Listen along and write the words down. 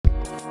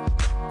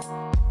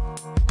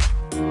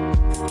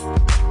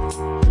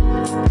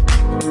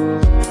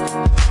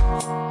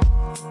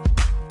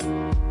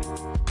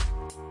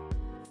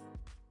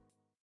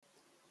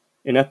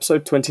In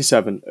episode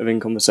 27 of In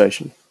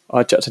Conversation,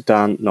 I chat to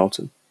Dan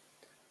Knowlton.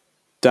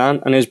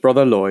 Dan and his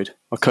brother Lloyd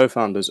are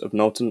co-founders of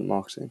Knowlton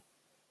Marketing,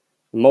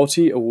 a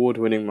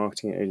multi-award-winning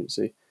marketing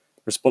agency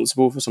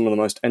responsible for some of the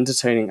most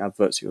entertaining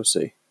adverts you'll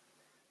see.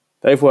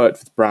 They've worked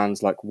with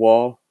brands like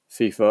Wall,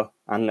 FIFA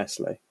and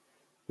Nestle,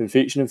 been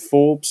featured in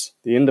Forbes,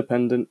 The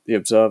Independent, The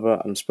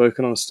Observer and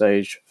spoken on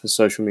stage for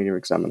Social Media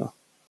Examiner.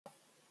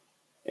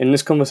 In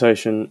this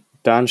conversation,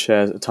 Dan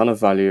shares a ton of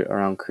value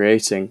around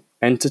creating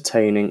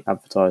entertaining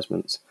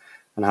advertisements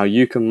and how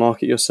you can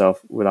market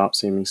yourself without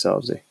seeming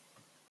salesy.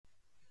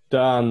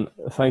 Dan,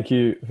 thank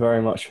you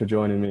very much for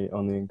joining me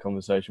on the In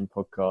Conversation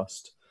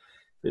podcast.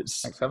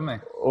 Thanks for having me.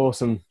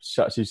 Awesome to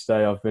chat to you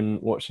today. I've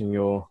been watching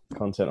your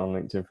content on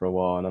LinkedIn for a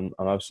while and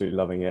I'm absolutely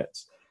loving it.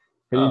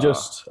 Can you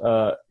just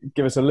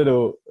give us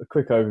a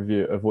quick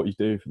overview of what you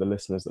do for the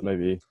listeners that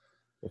maybe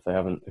if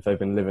they've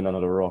been living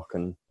under a rock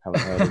and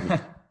haven't heard of you?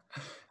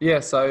 Yeah,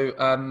 so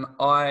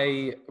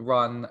I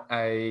run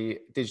a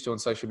digital and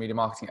social media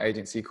marketing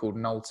agency called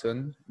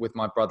Knowlton with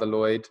my brother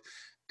Lloyd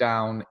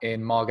down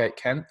in Margate,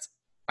 Kent.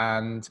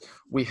 And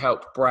we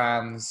help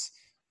brands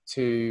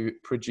to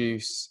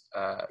produce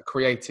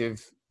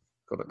creative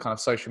kind of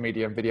social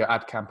media and video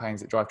ad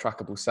campaigns that drive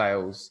trackable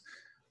sales.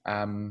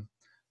 And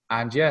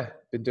yeah,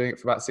 been doing it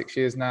for about 6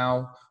 years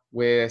now.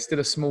 We're still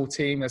a small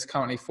team. There's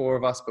currently 4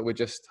 of us, but we're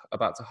just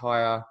about to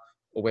hire,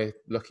 or we're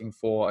looking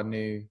for a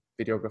new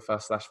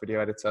videographer/video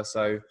editor.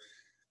 So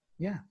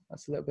yeah,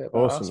 that's a little bit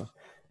about Awesome. us.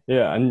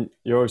 Yeah, and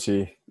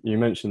you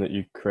mentioned that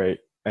you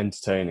create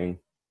entertaining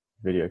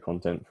video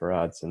content for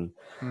ads, and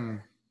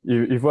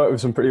you've worked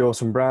with some pretty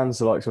awesome brands,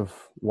 the likes of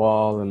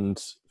Wall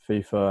and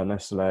FIFA,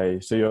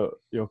 Nestle. So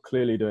you're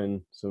clearly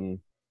doing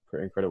some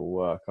pretty incredible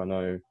work. I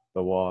know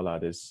the Wall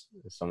ad is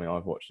something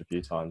I've watched a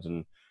few times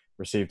and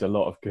received a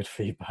lot of good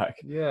feedback.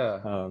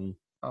 Yeah.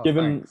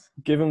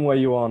 Given where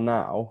you are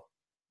now,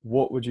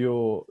 what would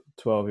your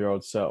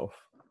 12-year-old self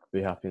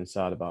be happy and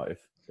sad about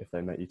if they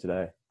met you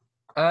today?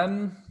 I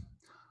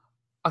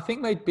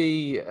think they'd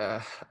be.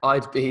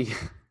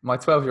 My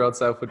 12-year-old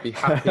self would be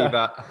happy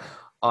that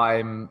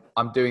I'm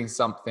doing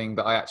something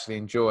that I actually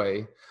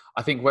enjoy.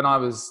 I think when I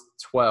was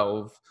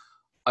 12,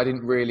 I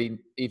didn't really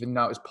even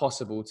know it was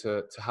possible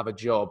to have a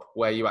job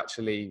where you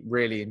actually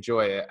really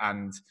enjoy it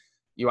and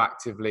you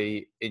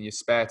actively in your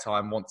spare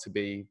time want to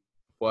be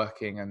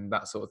working and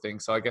that sort of thing.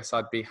 So I guess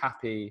I'd be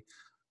happy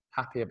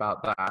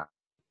about that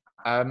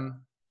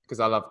because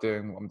I love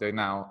doing what I'm doing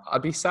now.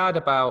 I'd be sad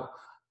about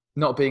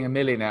not being a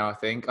millionaire. I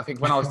think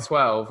when I was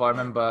 12, I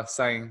remember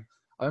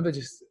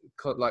just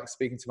like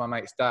speaking to my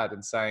mate's dad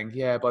and saying,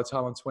 yeah, by the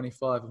time I'm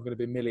 25 I'm going to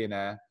be a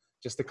millionaire.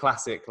 Just the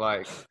classic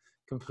like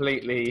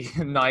completely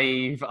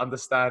naive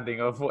understanding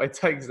of what it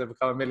takes to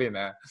become a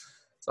millionaire.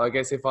 So I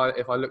guess if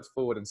I looked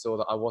forward and saw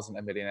that I wasn't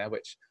a millionaire,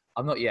 which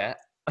I'm not yet,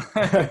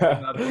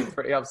 I'd be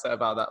pretty upset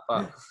about that,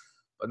 but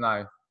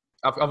no.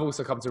 I've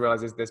also come to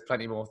realize there's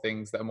plenty more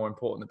things that are more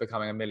important than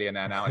becoming a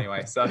millionaire now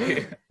anyway. So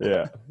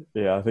yeah,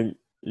 I think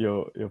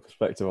your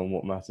perspective on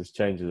what matters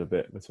changes a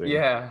bit between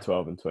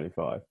 12 and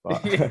 25.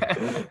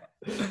 But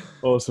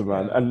awesome,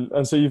 man. Yeah.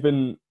 And so you've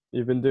been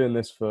doing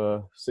this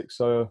for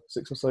six or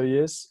so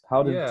years.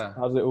 How did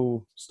it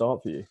all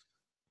start for you?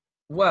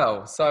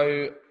 Well,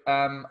 so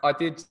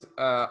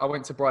I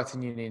went to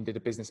Brighton Uni and did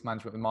a business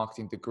management and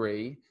marketing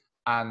degree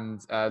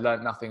and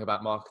learned nothing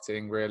about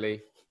marketing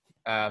really.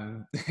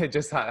 It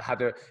just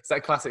it's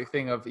that classic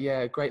thing of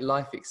great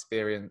life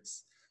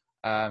experience,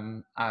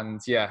 and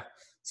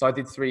so I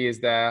did 3 years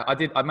there.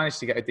 I managed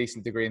to get a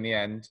decent degree in the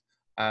end,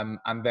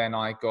 and then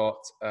I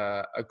got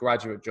a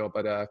graduate job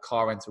at a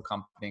car rental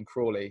company in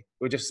Crawley.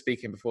 We were just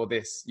speaking before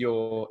this.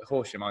 You're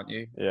Horsham, aren't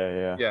you?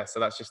 Yeah. So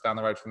that's just down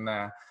the road from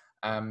there.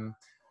 And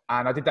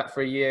I did that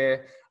for a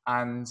year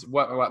and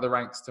worked my way up the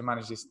ranks to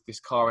manage this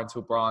car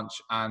rental branch.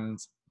 And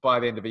by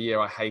the end of a year,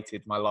 I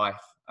hated my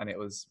life and it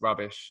was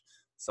rubbish.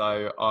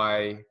 So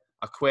I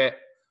quit.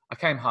 I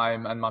came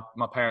home and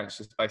my parents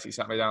just basically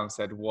sat me down and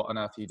said, what on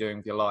earth are you doing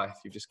with your life?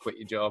 You've just quit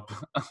your job.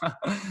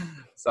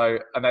 So,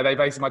 and they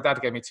basically, my dad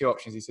gave me 2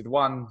 options. He said,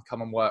 1,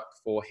 come and work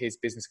for his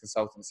business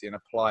consultancy and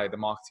apply the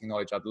marketing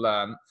knowledge I'd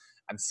learned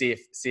and see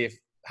if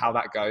how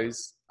that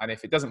goes. And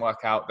if it doesn't work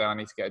out, then I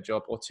need to get a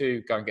job. Or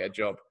 2, go and get a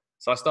job.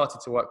 So I started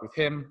to work with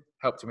him,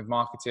 helped him with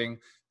marketing,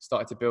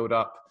 started to build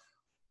up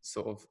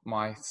sort of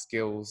my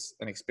skills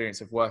and experience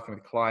of working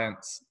with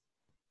clients.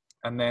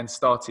 And then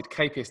started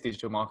KPS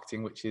Digital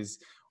Marketing, which is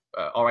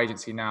our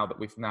agency now that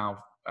we've now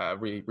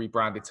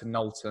rebranded to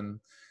Knowlton.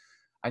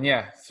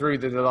 And through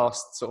the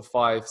last sort of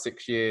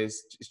 5-6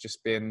 years, it's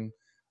just been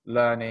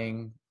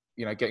learning,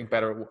 getting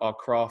better at our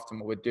craft and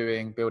what we're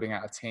doing, building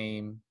out a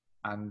team.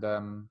 And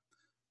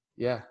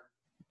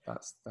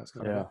that's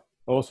kind of it.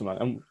 Awesome, man.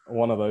 And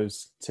one of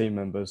those team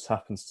members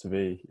happens to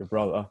be your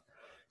brother,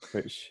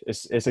 which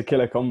it's a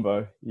killer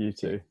combo, you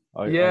two.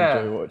 I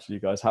enjoy watching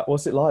you guys.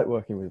 What's it like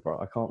working with your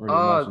brother? I can't really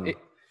imagine.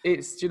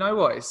 Do you know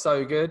what? It's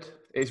so good.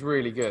 It's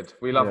really good.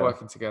 We love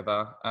working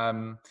together.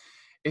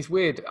 It's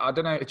weird. I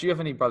don't know. Do you have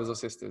any brothers or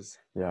sisters?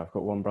 Yeah, I've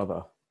got one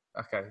brother.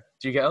 Okay.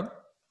 Do you get on?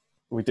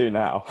 We do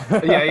now.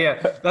 Yeah.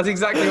 That's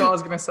exactly what I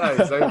was going to say.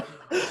 So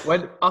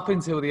when up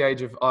until the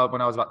age of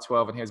when I was about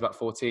 12 and he was about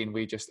 14,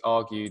 we just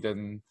argued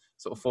and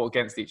sort of fought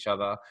against each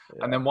other.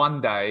 Yeah. And then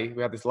one day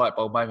we had this light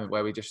bulb moment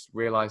where we just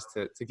realized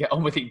to get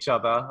on with each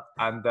other.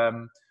 And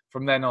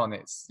from then on,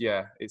 it's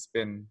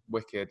been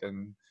wicked.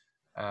 And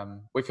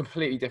we're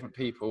completely different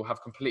people,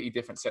 have completely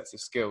different sets of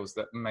skills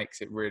that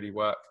makes it really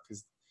work,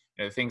 because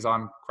the things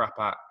I'm crap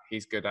at,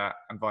 he's good at,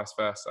 and vice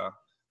versa.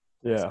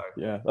 Yeah, So,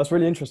 yeah. That's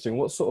really interesting.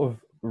 What sort of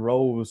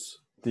roles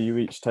do you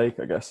each take,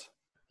 I guess?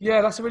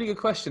 yeah, that's a really good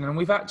question. And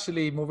we've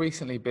actually more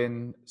recently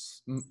been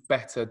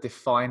better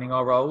defining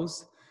our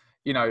roles.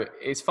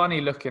 It's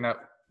funny looking at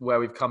where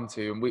we've come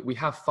to, and we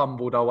have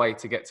fumbled our way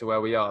to get to where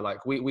we are.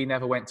 Like we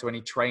never went to any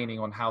training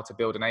on how to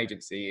build an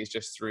agency. It's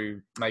just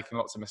through making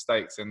lots of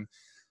mistakes.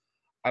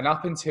 And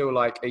up until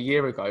like a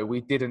year ago,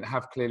 we didn't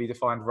have clearly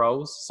defined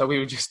roles. So we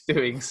were just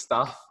doing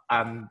stuff.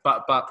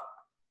 But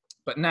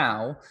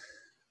now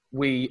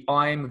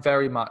I'm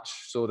very much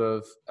sort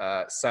of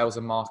sales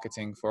and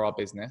marketing for our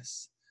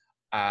business.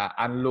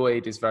 And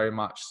Lloyd is very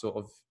much sort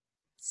of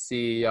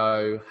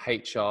CEO,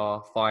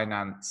 HR,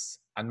 finance,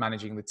 and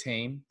managing the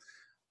team.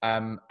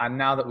 And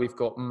now that we've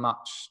got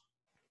much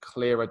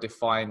clearer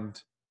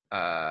defined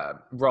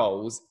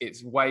roles,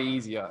 it's way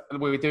easier.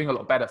 We're doing a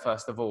lot better,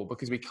 first of all,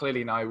 because we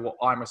clearly know what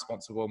I'm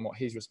responsible and what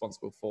he's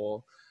responsible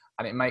for.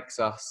 And it makes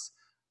us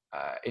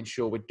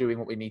ensure we're doing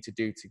what we need to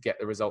do to get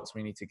the results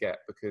we need to get,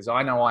 because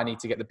I know I need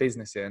to get the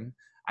business in,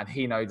 and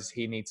he knows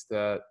he needs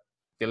to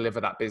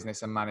deliver that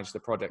business and manage the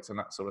projects and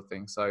that sort of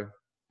thing. So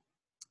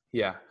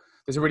yeah,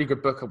 there's a really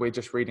good book we're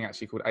just reading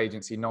actually called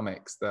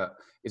Agencynomics that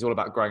is all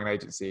about growing an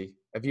agency.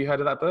 Have you heard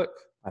of that book?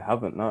 I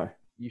haven't, no.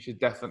 You should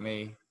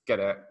definitely get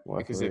it,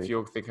 because if Read.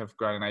 you're thinking of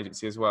growing an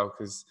agency as well,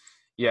 because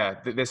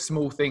there's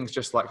small things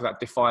just like that,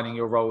 defining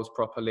your roles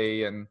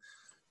properly, and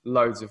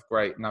loads of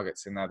great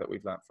nuggets in there that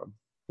we've learned from.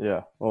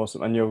 Yeah,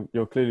 awesome. And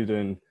you're clearly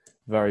doing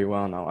very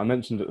well now. I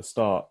mentioned at the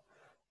start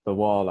the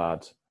WAR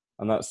lad,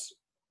 and that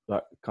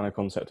kind of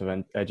concept of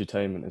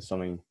edutainment is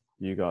something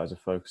you guys are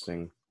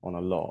focusing on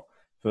a lot.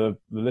 For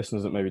the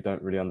listeners that maybe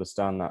don't really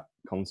understand that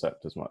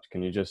concept as much,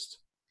 can you just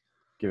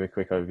give a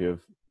quick overview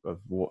of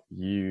what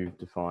you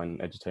define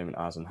edutainment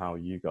as and how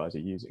you guys are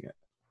using it?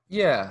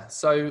 Yeah,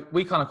 so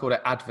we kind of call it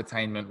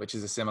advertainment, which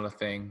is a similar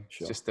thing.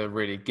 Sure. It's just a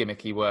really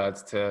gimmicky word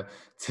to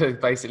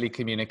basically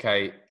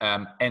communicate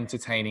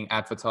entertaining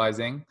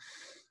advertising.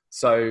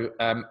 So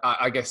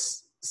I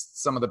guess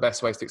some of the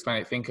best ways to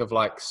explain it, think of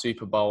like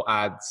Super Bowl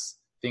ads,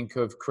 think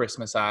of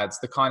Christmas ads,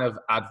 the kind of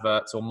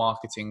adverts or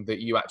marketing that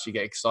you actually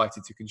get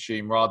excited to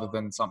consume, rather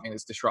than something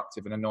that's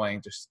disruptive and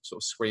annoying, just sort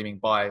of screaming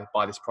buy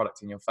this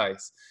product in your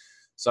face.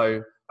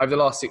 So over the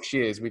last 6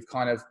 years, we've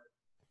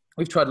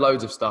tried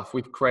loads of stuff.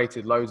 We've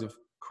created loads of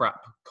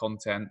crap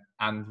content,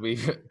 and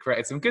we've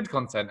created some good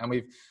content. And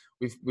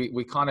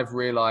we kind of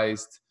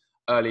realized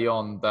early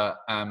on that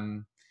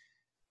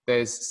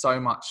there's so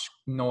much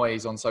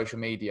noise on social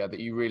media that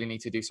you really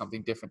need to do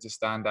something different to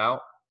stand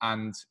out.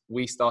 And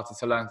we started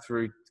to learn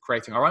through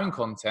creating our own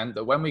content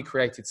that when we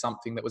created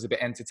something that was a bit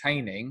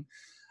entertaining,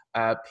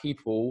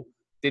 people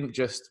didn't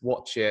just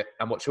watch it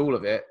and watch all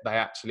of it. They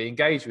actually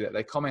engaged with it.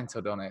 They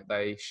commented on it.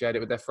 They shared it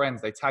with their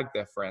friends. They tagged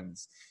their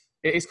friends.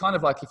 It's kind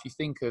of like, if you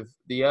think of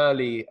the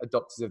early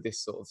adopters of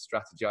this sort of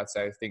strategy, I'd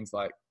say things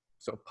like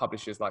sort of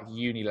publishers like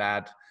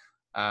Unilad,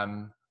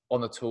 On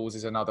the Tools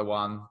is another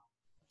one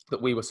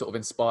that we were sort of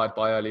inspired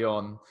by early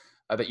on,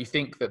 that you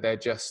think that they're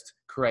just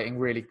creating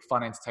really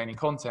fun, entertaining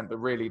content, but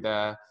really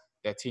they're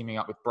teaming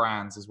up with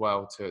brands as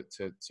well to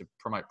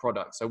promote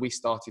products. So we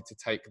started to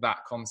take that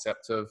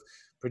concept of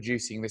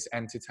producing this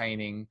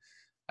entertaining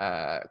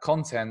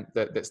content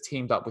that's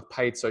teamed up with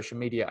paid social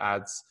media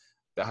ads,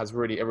 that has a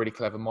really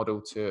clever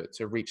model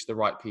to reach the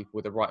right people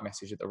with the right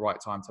message at the right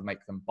time to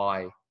make them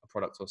buy a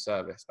product or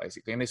service,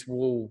 basically. And this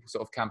Wall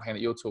sort of campaign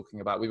that you're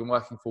talking about, we've been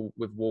working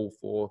with Wall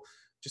for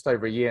just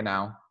over a year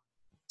now.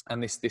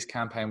 And this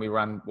campaign we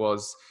ran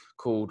was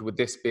called "With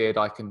This Beard,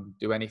 I Can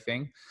Do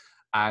Anything."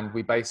 And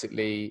we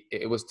basically,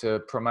 it was to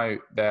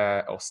promote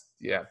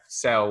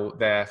sell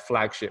their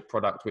flagship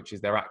product, which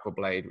is their Aqua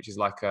Blade, which is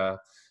like a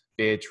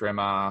beard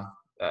trimmer,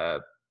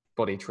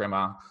 body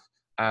trimmer.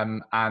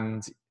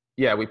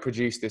 We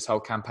produced this whole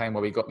campaign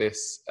where we got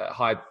this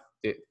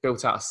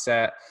built out a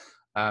set,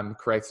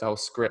 created a whole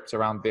script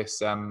around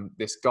this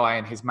guy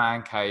in his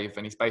man cave,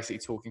 and he's basically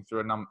talking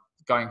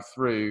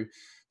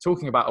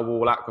about a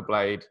Wall Aqua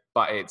Blade,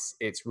 but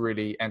it's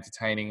really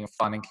entertaining and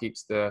fun, and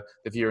keeps the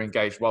viewer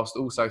engaged, whilst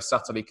also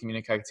subtly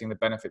communicating the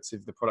benefits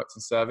of the product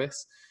and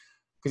service.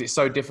 Because it's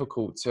so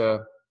difficult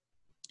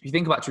if you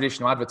think about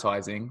traditional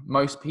advertising,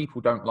 most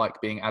people don't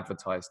like being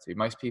advertised to.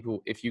 Most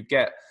people, if you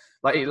get,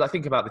 like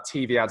think about the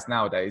TV ads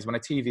nowadays. When a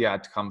TV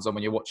ad comes on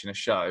when you're watching a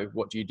show,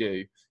 what do?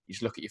 You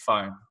just look at your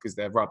phone because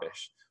they're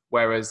rubbish.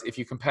 Whereas if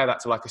you compare that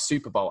to like a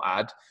Super Bowl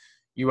ad,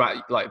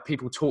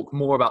 people talk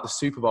more about the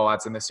Super Bowl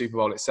ads than the Super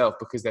Bowl itself,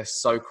 because they're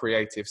so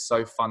creative,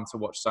 so fun to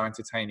watch, so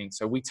entertaining.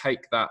 So we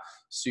take that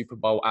Super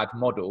Bowl ad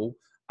model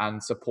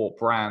and support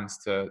brands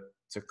to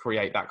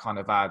create that kind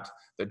of ad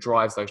that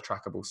drives those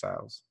trackable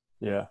sales.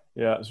 Yeah,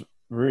 it's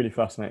really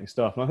fascinating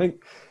stuff. And I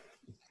think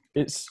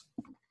it's,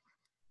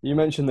 you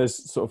mentioned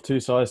there's sort of two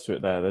sides to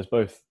it there. There's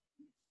both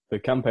the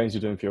campaigns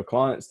you're doing for your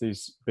clients,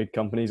 these big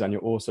companies, and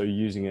you're also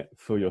using it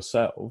for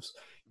yourselves,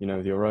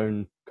 with your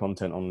own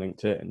content on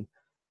LinkedIn.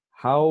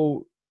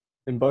 How,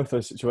 in both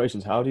those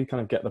situations, how do you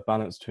kind of get the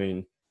balance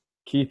between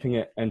keeping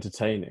it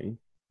entertaining,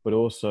 but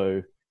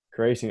also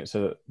creating it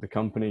so that the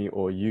company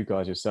or you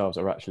guys yourselves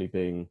are actually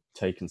being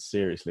taken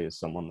seriously as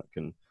someone that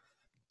can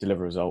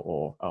deliver a result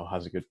or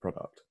has a good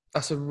product?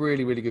 That's a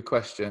really, really good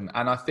question.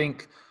 And I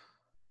think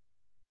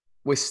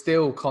we're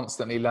still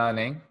constantly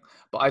learning,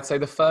 but I'd say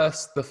the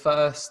first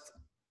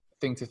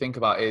thing to think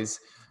about is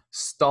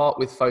start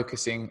with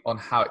focusing on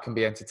how it can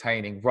be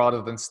entertaining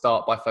rather than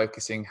start by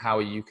focusing how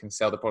you can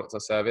sell the product or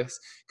service.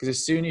 Because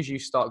as soon as you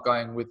start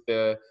going with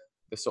the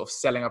sort of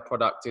selling a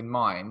product in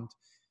mind,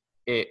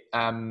 it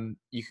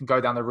you can go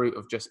down the route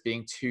of just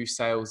being too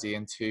salesy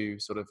and too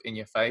sort of in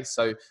your face.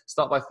 So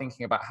start by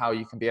thinking about how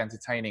you can be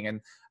entertaining,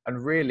 and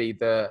really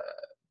the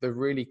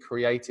really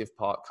creative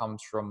part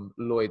comes from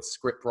Lloyd's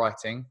script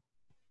writing,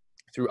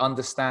 through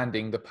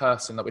understanding the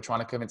person that we're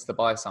trying to convince to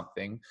buy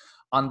something,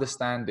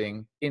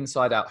 understanding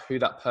inside out who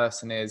that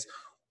person is,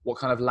 what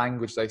kind of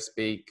language they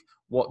speak,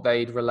 what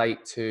they'd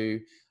relate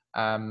to,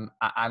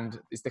 and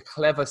it's the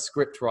clever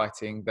script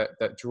writing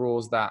that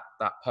draws that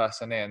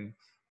person in.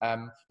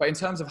 But in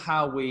terms of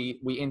how we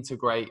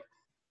integrate,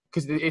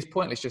 because it's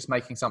pointless just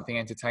making something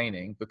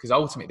entertaining, because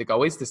ultimately the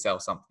goal is to sell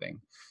something.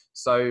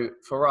 So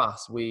for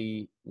us,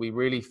 we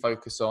really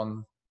focus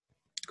on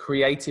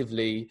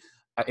creatively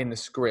in the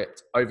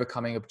script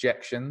overcoming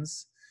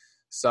objections.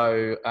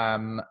 So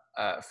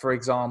for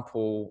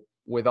example,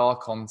 with our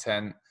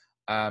content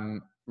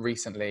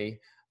recently,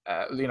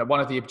 one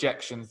of the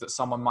objections that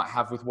someone might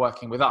have with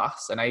working with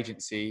us, an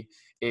agency,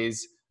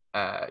 is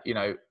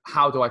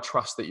how do I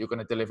trust that you're going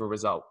to deliver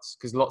results?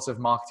 Because lots of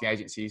marketing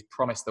agencies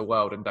promise the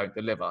world and don't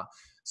deliver.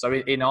 So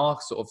in our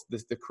sort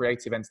of the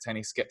creative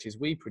entertaining sketches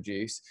we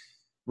produce,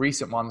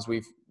 recent ones,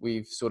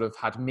 we've sort of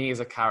had me as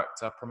a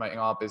character promoting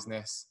our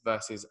business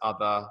versus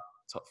other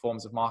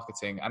forms of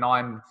marketing, and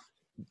I'm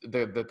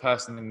the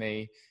person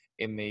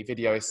in the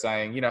video is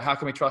saying, how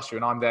can we trust you?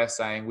 And I'm there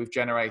saying, we've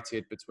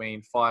generated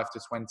between 5 to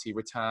 20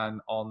 return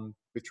on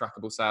with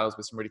trackable sales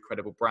with some really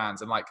credible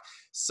brands, and like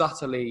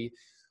subtly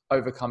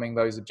overcoming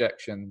those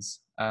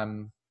objections.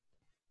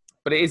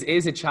 But it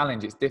is a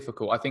challenge. It's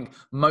difficult. I think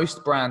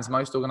most brands,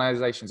 most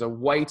organizations are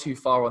way too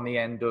far on the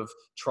end of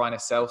trying to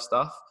sell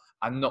stuff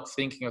and not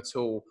thinking at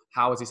all,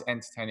 how is this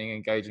entertaining and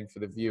engaging for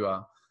the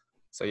viewer?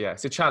 So yeah,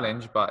 it's a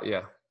challenge, but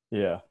yeah.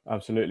 Yeah,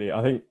 absolutely.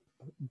 I think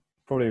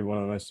probably one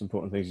of the most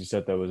important things you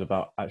said there was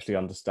about actually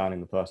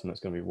understanding the person that's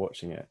going to be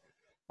watching it.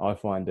 I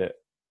find it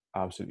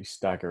absolutely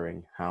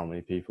staggering how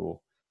many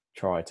people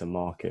try to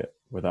market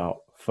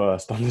without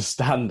first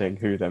understanding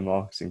who they're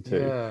marketing to.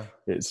 Yeah.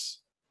 It's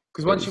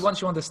because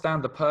once you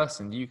understand the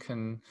person,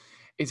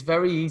 it's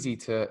very easy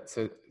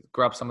to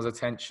grab someone's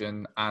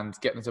attention and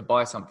get them to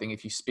buy something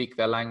if you speak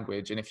their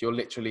language and if you're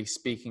literally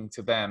speaking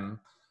to them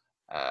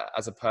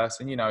as a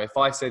person.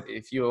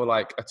 If you're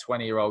like a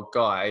 20-year-old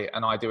guy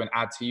and I do an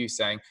ad to you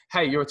saying,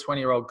 hey, you're a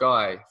 20-year-old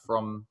guy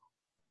from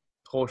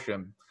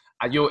Horsham,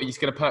 and it's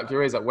going to perk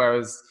your ears up,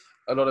 whereas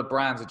a lot of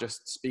brands are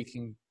just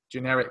speaking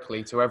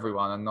generically to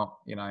everyone and not.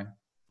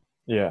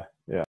 Yeah.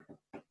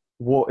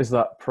 What is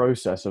that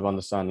process of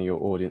understanding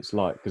your audience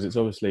like? Because it's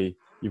obviously,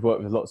 you've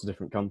worked with lots of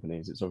different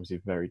companies. It's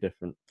obviously very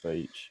different for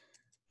each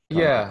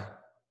company.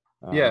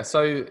 Yeah.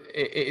 So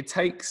it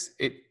takes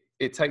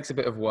a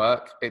bit of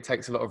work. It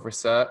takes a lot of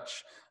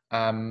research.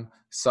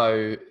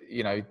 So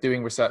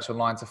doing research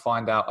online to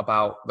find out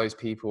about those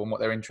people and what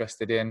they're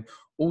interested in.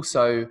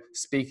 Also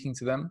speaking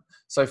to them.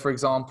 So for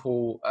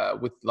example,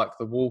 with like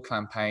the wall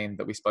campaign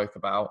that we spoke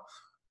about,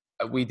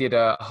 we did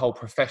a whole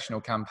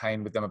professional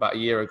campaign with them about a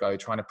year ago,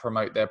 trying to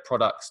promote their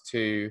products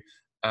to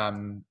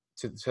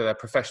their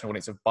professional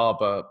audience of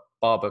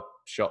barber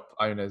shop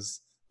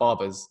owners,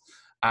 barbers.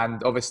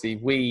 And obviously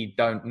we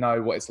don't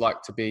know what it's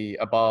like to be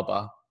a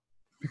barber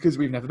because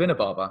we've never been a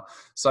barber.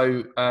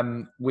 So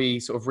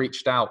we sort of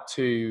reached out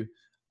to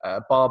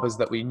barbers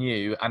that we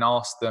knew and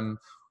asked them,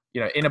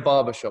 in a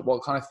barber shop,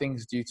 what kind of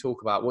things do you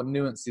talk about? What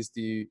nuances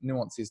do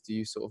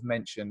you sort of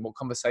mention? What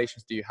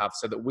conversations do you have,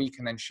 so that we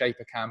can then shape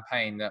a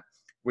campaign that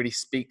really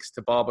speaks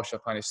to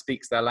barbershop owners,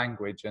 speaks their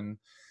language? And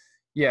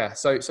yeah,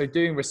 so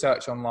doing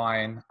research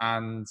online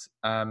and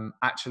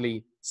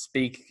actually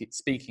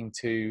speaking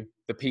to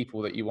the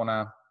people that you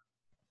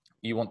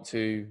want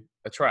to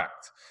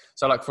attract.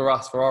 So like for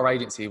us, for our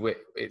agency, we're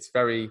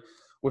very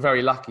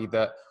lucky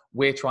that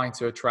we're trying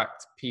to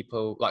attract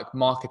people, like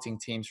marketing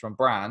teams from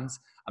brands.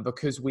 And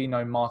because we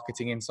know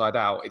marketing inside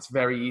out, it's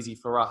very easy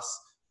for us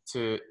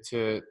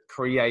to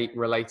create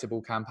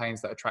relatable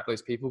campaigns that attract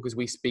those people, because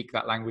we speak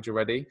that language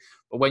already.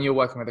 But when you're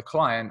working with a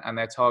client and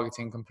they're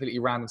targeting a completely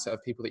random set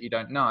of people that you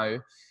don't know,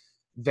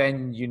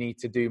 then you need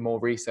to do more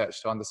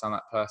research to understand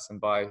that person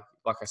by,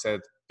 like I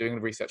said, doing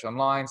the research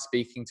online,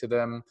 speaking to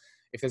them.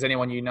 if there's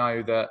anyone you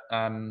know that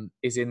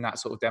is in that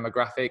sort of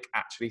demographic,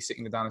 actually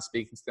sitting down and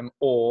speaking to them.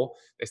 Or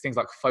there's things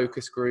like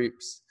focus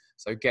groups.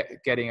 So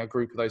getting a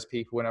group of those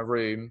people in a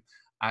room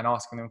and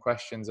asking them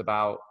questions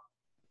about,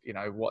 you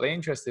know, what they're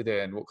interested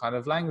in, what kind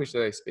of language do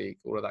they speak,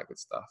 all of that good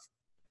stuff.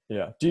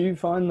 Yeah. Do you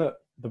find that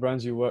the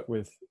brands you work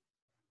with,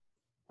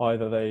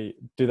 do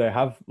they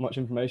have much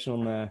information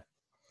on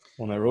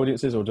their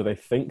audiences, or do they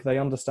think they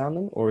understand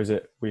them, or is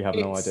it we have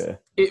no idea?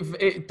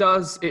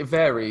 It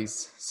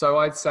varies. So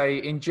I'd say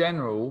in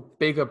general,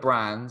 bigger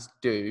brands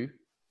do,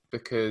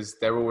 because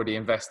they're already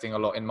investing a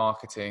lot in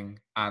marketing,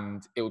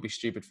 and it would be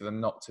stupid for them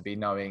not to be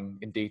knowing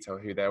in detail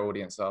who their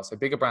audience are. So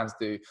bigger brands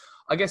do.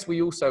 I guess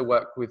we also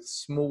work with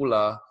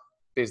smaller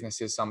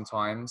businesses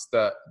sometimes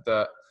that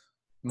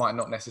might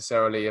not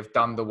necessarily have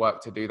done the work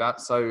to do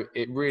that. So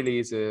it really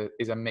is a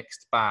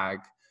mixed bag.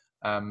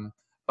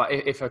 But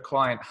if a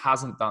client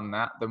hasn't done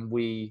that, then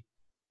we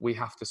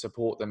have to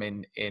support them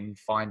in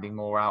finding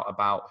more out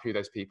about who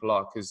those people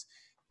are. Because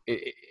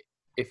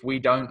if we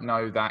don't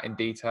know that in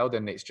detail,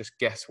 then it's just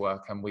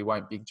guesswork, and we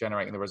won't be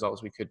generating the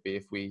results we could be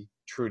if we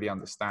truly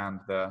understand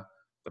the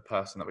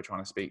person that we're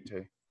trying to speak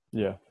to.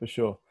 Yeah, for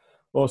sure.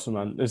 Awesome,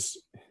 man.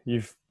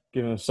 You've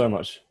given us so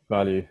much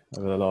value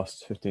over the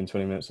last 15,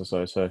 20 minutes or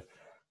so. So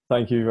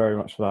thank you very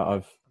much for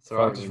that. It's all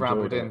right, I just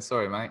rambled in.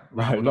 Sorry, mate.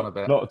 Rambled on a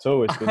bit. Not at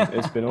all.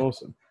 It's been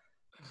awesome.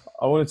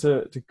 I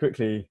wanted to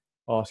quickly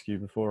ask you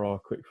before our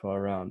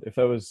quickfire round, if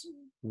there was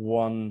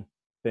one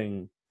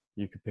thing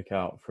you could pick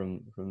out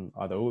from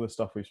either all the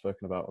stuff we've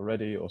spoken about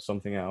already or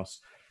something else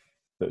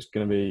that's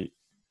going to be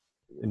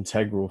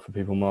integral for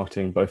people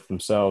marketing both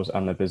themselves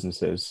and their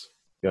businesses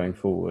going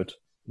forward,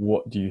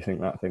 what do you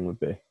think that thing would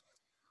be?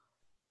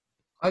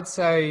 I'd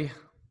say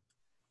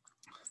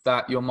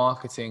that your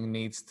marketing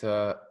needs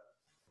to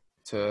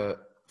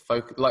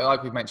focus,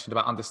 like we've mentioned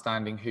about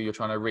understanding who you're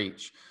trying to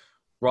reach,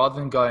 rather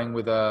than going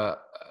with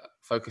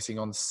focusing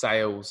on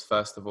sales.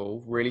 First of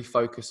all, really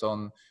focus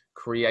on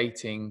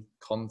creating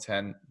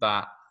content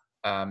that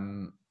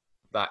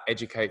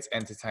educates,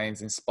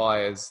 entertains,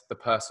 inspires the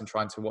person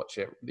trying to watch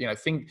it. You know,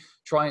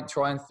 try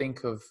and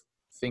think of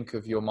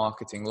your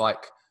marketing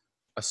like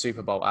a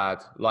Super Bowl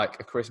ad, like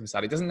a Christmas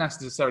ad. It doesn't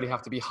necessarily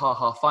have to be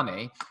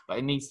funny, but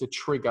it needs to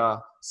trigger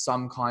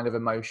some kind of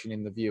emotion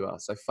in the viewer.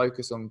 So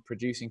focus on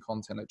producing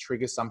content that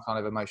triggers some kind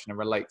of emotion and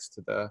relates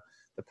to the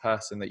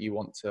person that you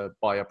want to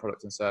buy your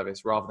product and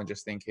service, rather than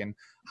just thinking,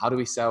 how do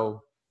we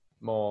sell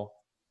more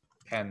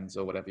pens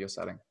or whatever you're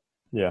selling?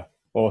 Yeah,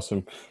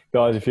 awesome.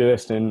 Guys, if you're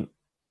listening,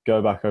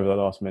 go back over the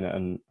last minute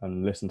and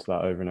listen to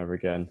that over and over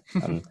again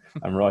and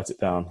write it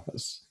down.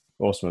 That's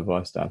awesome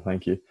advice, Dan.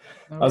 Thank you.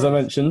 No As I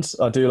worries. mentioned,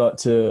 I do like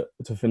to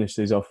finish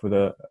these off with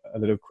a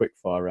little quick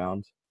fire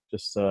round.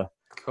 Just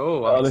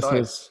Cool. our I'm excited.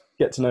 listeners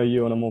get to know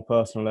you on a more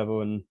personal level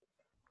and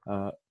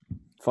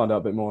find out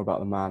a bit more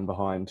about the man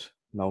behind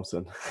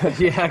Knowlton.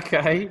 Yeah.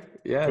 Okay.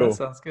 Yeah, Cool. that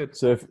sounds good.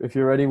 So if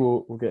you're ready,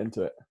 we'll get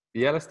into it.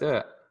 Yeah, let's do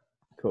it.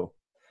 Cool.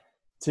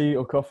 Tea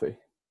or coffee?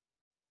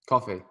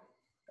 Coffee.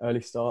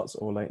 Early starts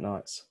or late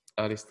nights?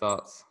 Early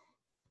starts.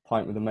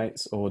 Pint with the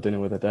mates or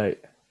dinner with a date?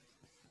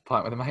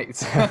 Pint with the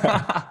mates.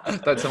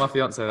 Don't tell my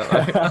fiance that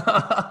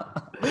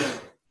though.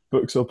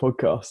 Books or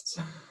podcasts?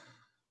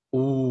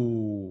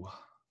 Ooh.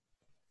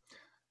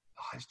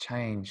 Oh, it's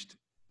changed.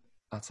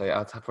 I'd say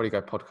I'd probably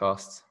go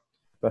podcasts.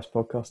 Best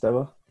podcast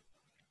ever?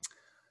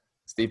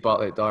 Steve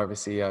Bartlett, Diary of a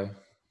CEO.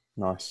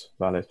 Nice,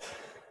 valid.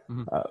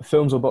 Mm-hmm.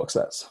 Films or box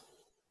sets?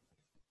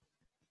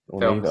 Or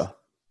Films. neither?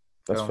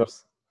 Best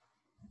Films.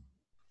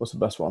 What's the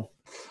best one?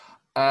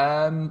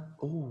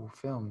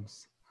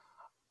 Films.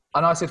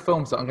 I know I said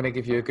films, but I'm going to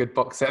give you a good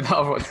box set that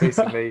I've watched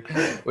recently,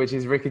 which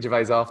is Ricky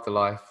Gervais'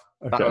 Afterlife.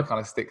 Okay. That one kind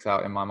of sticks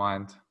out in my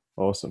mind.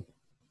 Awesome.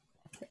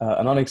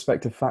 An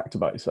unexpected fact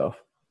about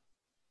yourself?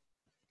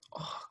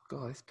 Oh,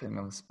 God, it's putting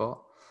me on the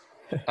spot.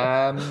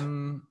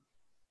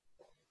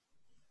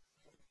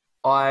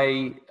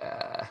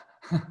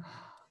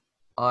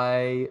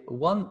 I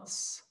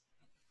once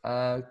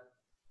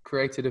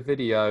created a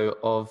video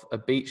of a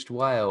beached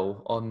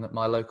whale on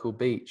my local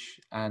beach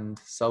and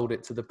sold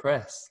it to the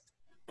press.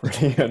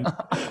 Brilliant.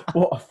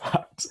 What a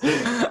fact.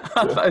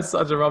 That is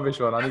such a rubbish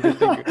one. I need to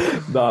think.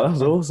 No,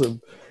 that's awesome.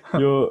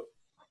 Your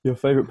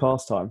favourite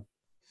pastime?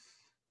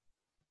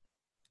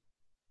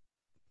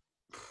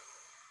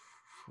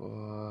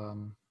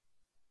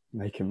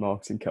 Making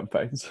marketing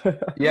campaigns.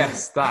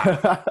 Yes,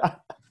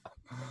 that.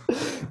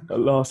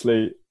 And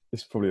lastly,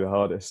 this is probably the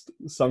hardest.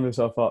 Sum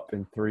yourself up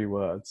in 3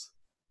 words.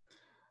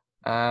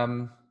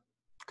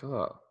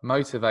 God,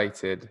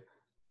 motivated,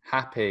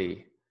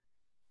 happy,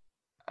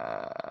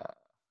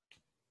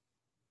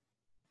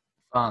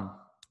 fun.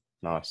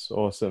 Nice,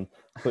 awesome.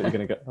 I thought you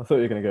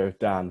were gonna go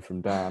Dan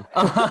from Dan.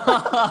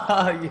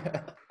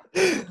 Yeah.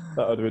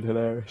 That would have been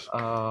hilarious.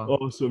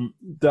 Awesome.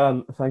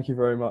 Dan, thank you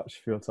very much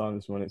for your time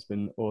this morning. It's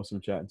been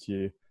awesome chatting to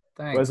you.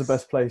 Thanks. Where's the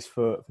best place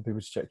for people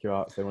to check you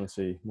out if they want to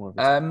see more of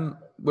it?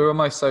 We're on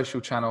most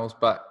social channels,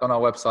 but on our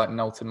website,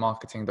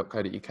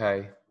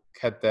 knowltonmarketing.co.uk,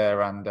 head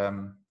there and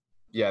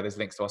there's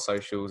links to our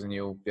socials and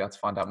you'll be able to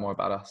find out more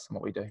about us and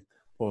what we do.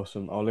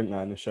 Awesome. I'll link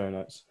that in the show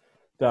notes.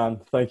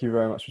 Dan, thank you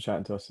very much for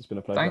chatting to us. It's been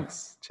a pleasure.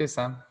 Thanks. Cheers,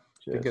 Sam.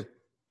 Cheers. Been good.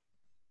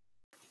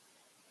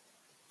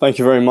 Thank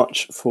you very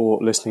much for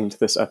listening to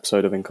this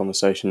episode of In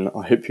Conversation.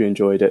 I hope you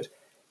enjoyed it.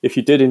 If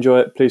you did enjoy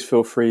it, please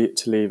feel free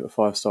to leave a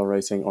 5-star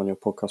rating on your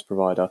podcast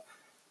provider.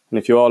 And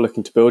if you are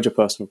looking to build your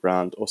personal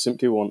brand or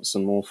simply want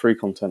some more free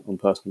content on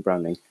personal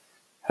branding,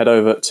 head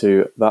over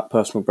to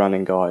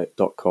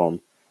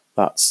thatpersonalbrandingguy.com.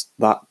 That's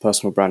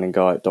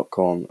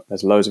thatpersonalbrandingguy.com.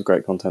 There's loads of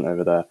great content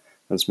over there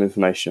and some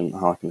information on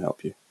how I can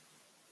help you.